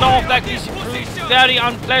get set off, that could prove very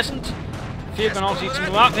unpleasant. Field gun also needs to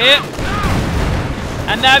move up here.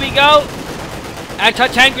 And there we go.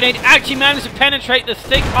 Anti-tank grenade actually managed to penetrate the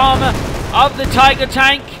thick armor of the Tiger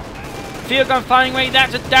tank. Field gun firing away,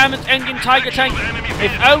 that's a damaged engine Tiger tank.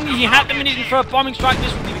 If only he had the munition for a bombing strike,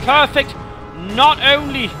 this would be perfect. Not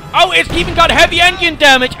only... Oh, it's even got heavy engine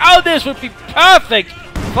damage. Oh, this would be perfect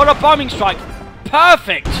for a bombing strike.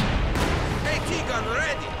 Perfect.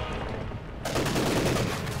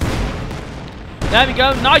 There we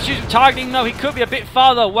go. Nice use of targeting, though. He could be a bit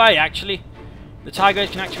farther away, actually. The Tiger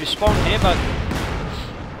Ace can actually respond here, but...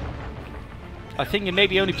 I think he may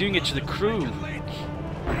be only doing it to the crew.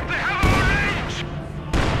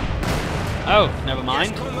 Oh, never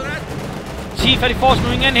mind. T-34's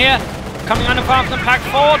moving in here. Coming under fire from the Pack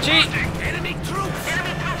 40.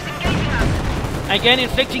 Again,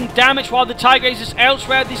 inflicting damage while the Tiger Ace is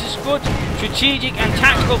elsewhere. This is good strategic and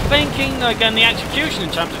tactical thinking. Again, the execution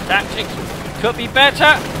in terms of tactics could be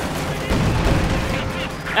better.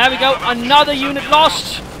 There we go. Another unit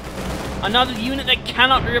lost. Another unit that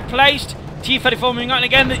cannot be replaced. T-34 moving on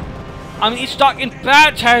again. I mean, it's stuck in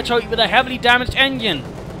bad territory with a heavily damaged engine.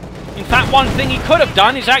 In fact, one thing he could have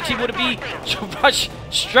done is actually would be to rush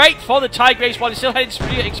straight for the Tiger Ace while he still had its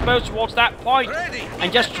spear exposed towards that point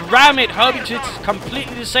and just ram it, hoping to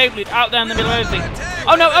completely disable it out there in the middle of everything.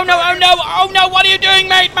 Oh no, oh no, oh no, oh no, what are you doing,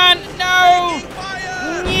 mate man? No!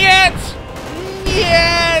 Yet!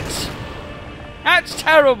 Yet! That's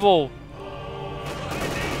terrible.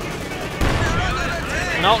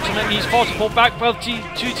 And ultimately he's forced to pull back both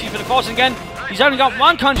T-34s again. He's only got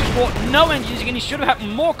one conscript support, no engineers again. He should have had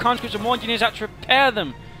more conscripts and more engineers out to repair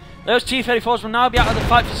them. Those T-34s will now be out of the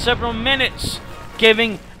fight for several minutes,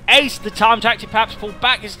 giving Ace the time to actually perhaps pull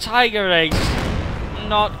back his Tiger Ace.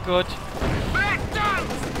 Not good.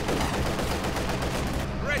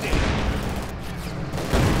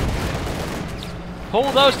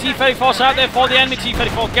 Pull those T-34s out there for the enemy.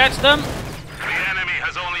 T-34 gets them. The enemy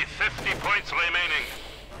has only 50 points remaining.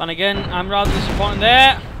 And again, I'm rather disappointed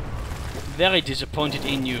there. Very disappointed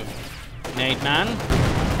in you, MademanG.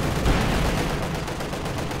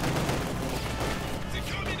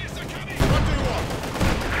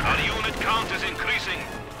 Our unit count is increasing.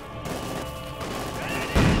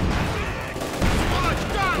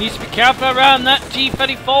 Needs to be careful around that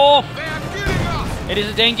T-34. It is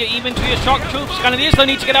a danger even to your shock troops. Grenadiers don't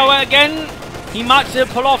need to get away again. He might still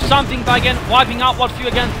pull off something by again wiping out what few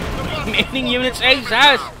again remaining units Ace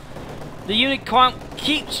has. The unit count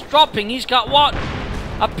keeps dropping. He's got what?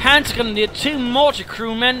 A Panzergrenadier, 2 mortar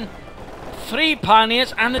crewmen, 3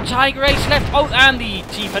 pioneers, and the Tiger Ace left. Oh, and the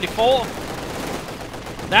T-34.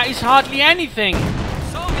 That is hardly anything.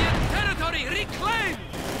 Soviet territory reclaimed.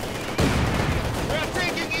 We are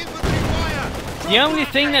taking infantry fire. The only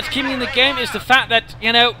thing that's keeping in the game is the fact that,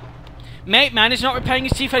 you know, MademanG is not repairing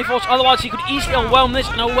his T-34s. Otherwise, he could easily overwhelm this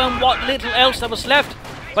and overwhelm what little else that was left.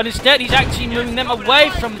 But instead, he's actually moving them away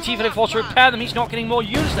from the T-34 to repair them. He's not getting more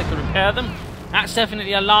units that could repair them. That's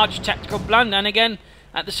definitely a large tactical blunder. And again,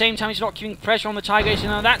 at the same time, he's not keeping pressure on the Tiger Ace. You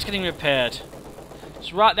know, that's getting repaired.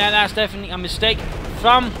 So right there, that's definitely a mistake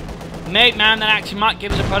from MademanG that actually might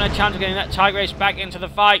give his opponent a chance of getting that Tiger Ace back into the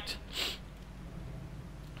fight.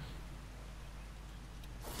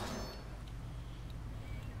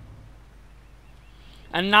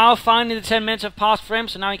 And now finally the 10 minutes have passed for him,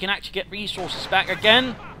 so now he can actually get resources back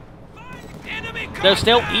again. Though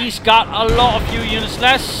still, he's got a lot of few units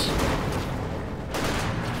less.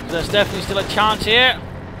 There's definitely still a chance here.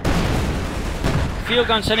 Field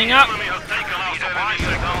gun setting up.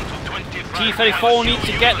 T-34 needs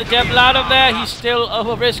to get the devil out of there. He's still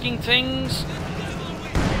over-risking things.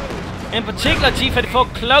 In particular,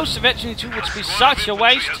 T-34 close to Veteran 2 would be such a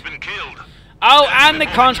waste. Oh, and the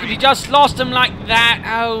conscript, he just lost him like that.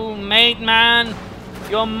 Oh, MademanG,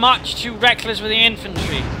 you're much too reckless with the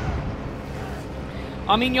infantry.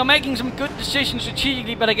 I mean, you're making some good decisions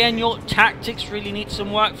strategically, but again, your tactics really need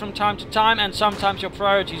some work from time to time, and sometimes your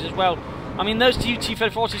priorities as well. I mean, those two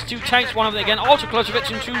T-34s, these 2 tanks, one of them again, also close to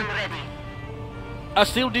Veteran 2, are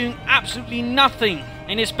still doing absolutely nothing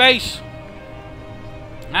in his base.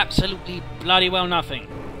 Absolutely bloody well nothing.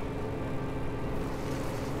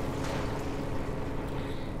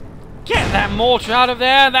 Get that mortar out of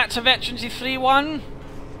there. That's a Veterans 3-1.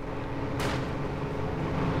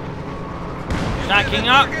 Stacking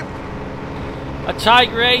up. A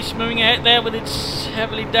TigerAce moving ahead there with its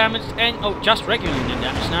heavily damaged end. Oh, just regularly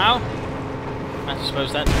damaged now. I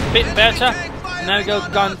suppose that's a bit better. And there we go,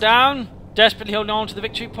 gun down. Desperately holding on to the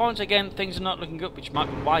victory points. Again, things are not looking good, which might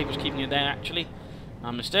be why he was keeping it there actually.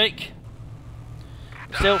 My mistake.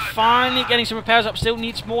 Still finally getting some repairs up. Still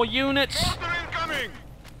needs more units.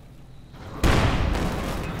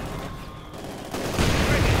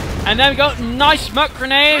 And there we go. Nice smoke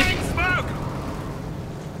grenade.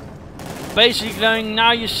 Basically going,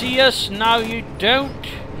 now you see us, now you don't.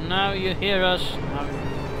 Now you hear us, now you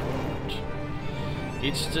don't.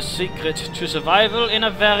 It's the secret to survival in a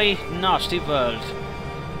very nasty world.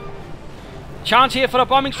 Chance here for a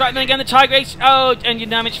bombing strike, then again the TigerAce. Oh, engine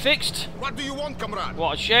damage fixed. What do you want, comrade?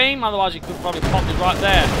 What a shame, otherwise he could probably pop it right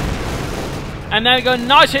there. And there we go,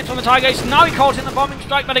 nice hit from the TigerAce. Now he calls in the bombing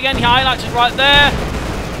strike, but again he highlights it right there.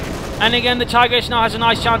 And again the TigerAce now has a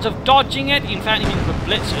nice chance of dodging it. In fact, he could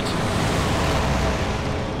blitz it.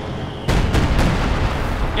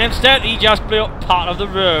 Instead, he just blew up part of the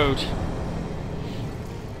road.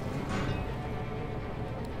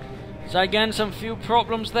 So again, some few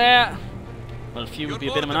problems there. Well, few would be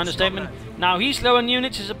a bit of an understatement. Now he's low on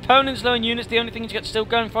units, his opponent's low on units. The only thing he's got still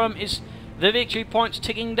going for him is the victory points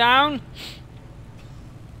ticking down.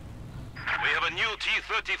 We have a new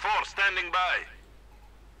T-34 standing by.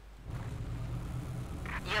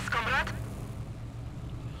 Yes, comrade?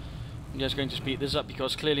 I'm just going to speed this up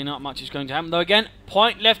because clearly not much is going to happen. Though again,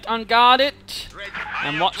 point left unguarded.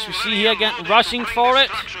 And what we see here again, rushing for it.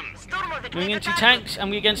 Moving into tanks, and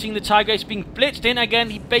we again seeing the TigerAce being blitzed in. Again,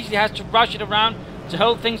 he basically has to rush it around to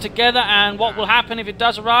hold things together. And what will happen if it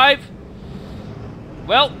does arrive?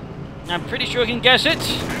 Well, I'm pretty sure he can guess it.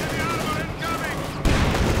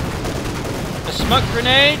 A smoke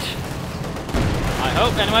grenade. I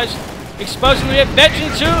hope, anyways. Exposing the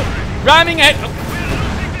Veteran 2, ramming it.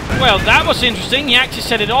 Well, that was interesting. He actually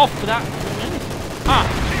set it off for that.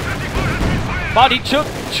 But he took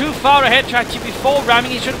too far ahead to actually before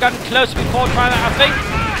ramming. He should have gotten closer before trying that, I think.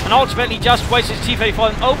 And ultimately just wasted his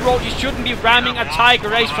T-34. And overall, you shouldn't be ramming a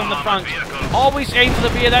TigerAce from the front. Always aim for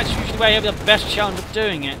the rear. That's usually where you have the best chance of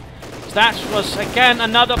doing it. So that was, again,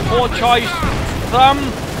 another poor choice from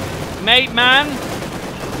MademanG.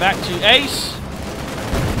 Back to Ace.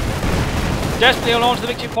 Desperately hold on to the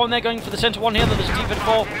victory point there, going for the centre one here. There's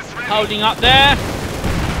T-34 holding up there.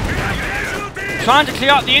 Trying to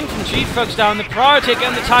clear out the infantry, focus down the priority.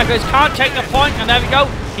 Again, the TigerAce can't take the point, and there we go.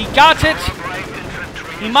 He got it.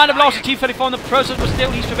 He might have lost the T-34 in the process, but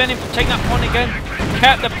still he's preventing him from taking that point again.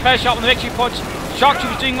 Kept the pressure up on the victory points. Shock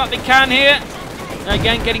Troopers doing what they can here. And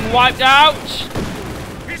again, getting wiped out.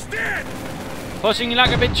 Pushing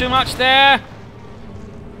like a bit too much there.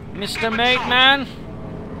 Mr. MademanG.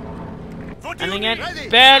 And again,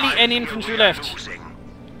 barely any infantry left.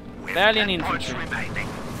 Barely any infantry.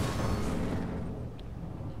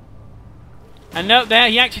 And note there,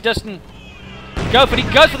 he actually doesn't go for it.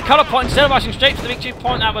 He goes for the colour point instead of rushing straight for the victory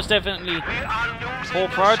point. That was definitely poor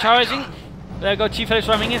prioritising. There we go, T-34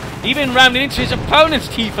 ramming in. Even rammed into his opponent's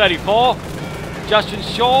T-34. Just to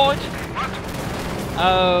ensure it.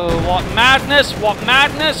 Oh, what madness, what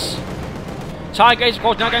madness. TigerAce, of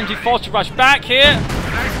course, now going to be forced to rush back here.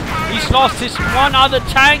 He's lost his one other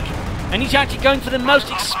tank. And he's actually going for the most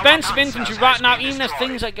expensive infantry right now, even as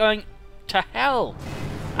things are going to hell.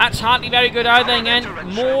 That's hardly very good either.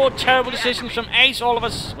 Again, more terrible decisions from Ace all of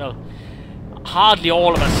us. Well, hardly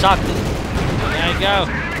all of a sudden. There you go.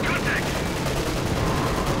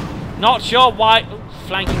 Not sure why. Ooh,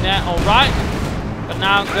 flanking there, alright. But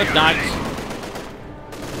now, good night.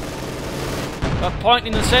 A point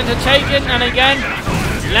in the centre taken, and again,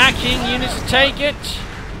 lacking units to take it.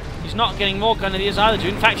 He's not getting more grenadiers either.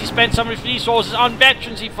 In fact, he spent some of his resources on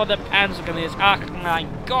veterancy for the Panzergrenadiers. Oh my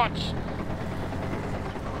god.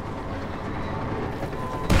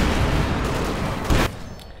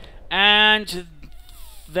 And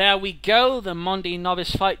there we go, the Monday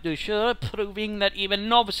Novice Fight du Jour, proving that even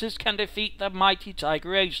novices can defeat the mighty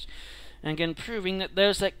Tiger Ace. And again, proving that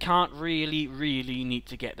those that can't really need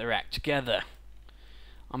to get their act together.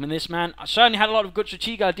 I mean, this man certainly had a lot of good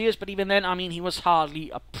strategic ideas, but even then, I mean, he was hardly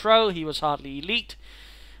a pro, he was hardly elite.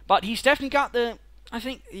 But he's definitely got the, I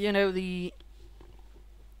think, you know, the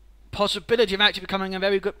possibility of actually becoming a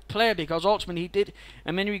very good player, because ultimately he did,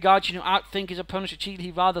 in many regards, you know, outthink his opponent strategically.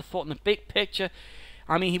 He rather thought in the big picture.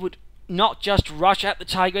 I mean, he would not just rush at the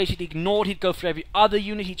Tiger Ace, he'd ignore it, he'd go for every other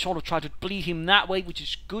unit, he'd sort of try to bleed him that way, which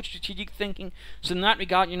is good strategic thinking. So in that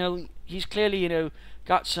regard, you know, he's clearly, you know,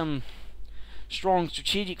 got some strong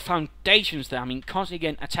strategic foundations there. I mean, constantly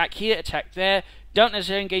again, attack here, attack there. Don't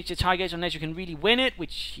necessarily engage the Tiger Ace unless you can really win it,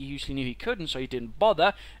 which he usually knew he couldn't, so he didn't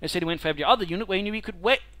bother. Instead, he went for every other unit where he knew he could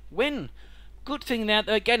win. Good thing there,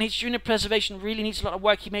 though, again, his unit preservation really needs a lot of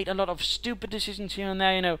work. He made a lot of stupid decisions here and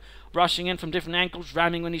there, you know, rushing in from different angles,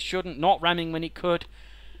 ramming when he shouldn't, not ramming when he could,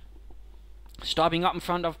 stopping up in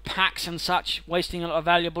front of packs and such, wasting a lot of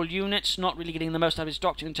valuable units, not really getting the most out of his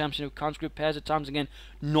doctrine in terms of constant repairs at times, again,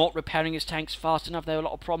 not repairing his tanks fast enough. There were a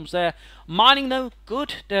lot of problems there. Mining, though,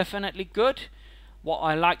 good, definitely good. What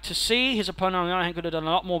I like to see, his opponent on the other hand could have done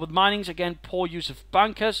a lot more with minings. Again, poor use of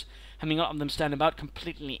bunkers, having a lot of them stand about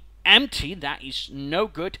completely empty. That is no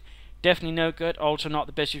good, definitely no good. Also not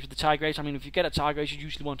the best use of the Tiger Ace. I mean, if you get a Tiger Ace, you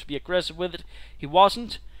usually want to be aggressive with it. He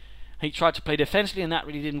wasn't. He tried to play defensively, and that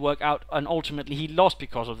really didn't work out, and ultimately he lost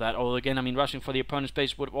because of that. Although again, I mean, rushing for the opponent's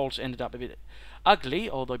base would have also ended up a bit ugly,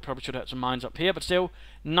 although he probably should have had some mines up here. But still,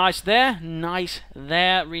 nice there,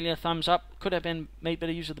 really a thumbs up. Could have been made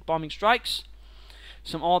better use of the bombing strikes.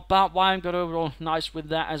 Some odd barbed wire, got overall nice with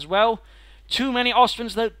that as well. Too many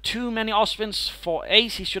Austrians, though. Too many Austrians for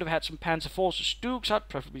Ace. He should have had some Panzer IVs or Stugs out,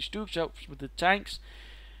 preferably Stugs out with the tanks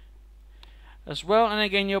as well. And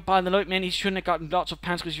again, you're by the look, man, he shouldn't have gotten lots of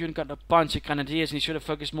Panzers because you shouldn't have gotten a bunch of Grenadiers, and he should have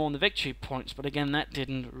focused more on the victory points. But again, that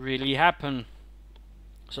didn't really happen.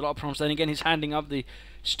 So a lot of problems. Then again, his handling of the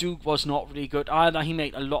Stug was not really good either. He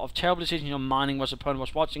made a lot of terrible decisions. You know, mining was the opponent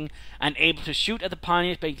was watching and able to shoot at the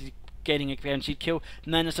Pioneers, basically getting a guaranteed kill.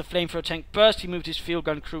 And then as the flamethrower tank burst, he moved his field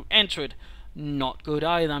gun crew into it. Not good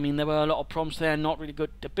either. I mean, there were a lot of problems there. Not really good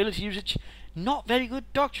ability usage. Not very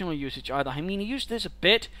good doctrinal usage either. I mean, he used this a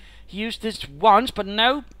bit. He used this once, but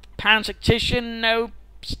no Panzergrenadier, no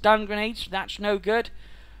stun grenades. That's no good.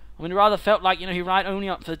 I mean, it rather felt like, you know, he relied only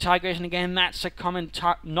up for the Tiger Ace, and again, that's a common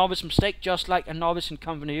novice mistake, just like a novice in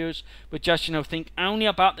Conveneurs would just, you know, think only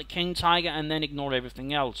about the King Tiger and then ignore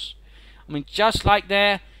everything else. I mean, just like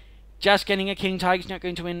there, just getting a King Tiger is not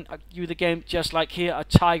going to win you the game, just like here, a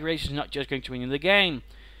Tiger Ace is not just going to win you the game.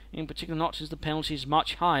 In particular, not since the penalty is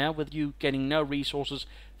much higher, with you getting no resources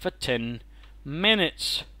for 10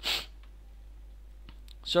 minutes.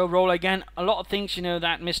 So overall, again, a lot of things, you know,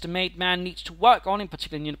 that Mr. Mademan needs to work on, in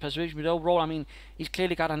particular in unit preservation. But overall, I mean, he's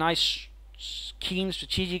clearly got a nice, keen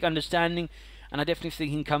strategic understanding, and I definitely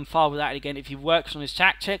think he can come far with that. Again, if he works on his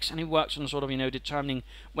tactics and he works on sort of, you know, determining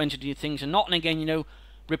when to do things and not, and again, you know,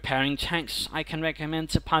 repairing tanks. I can recommend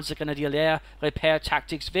the PanzergrenadierAce repair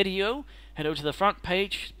tactics video. Head over to the front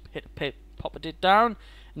page, pop it down,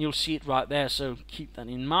 and you'll see it right there, so keep that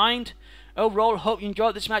in mind. Overall, hope you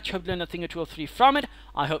enjoyed this match. Hope you learned a thing or two or three from it.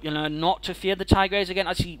 I hope you learn not to fear the Tiger Ace. Again,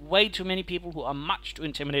 I see way too many people who are much too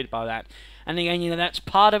intimidated by that. And again, you know, that's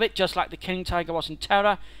part of it, just like the King Tiger was in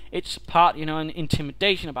Terror. It's part, you know, an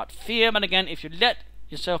intimidation about fear. But again, if you let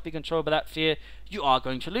yourself be controlled by that fear, you are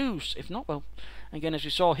going to lose. If not, well, again, as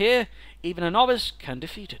we saw here, even a novice can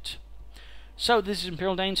defeat it. So this is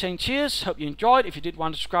Imperial Dane saying cheers. Hope you enjoyed. If you did,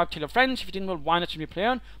 want to subscribe, tell your friends. If you didn't, well, why not to replay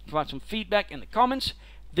on? Provide some feedback in the comments.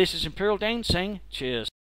 This is Imperial Dane saying cheers.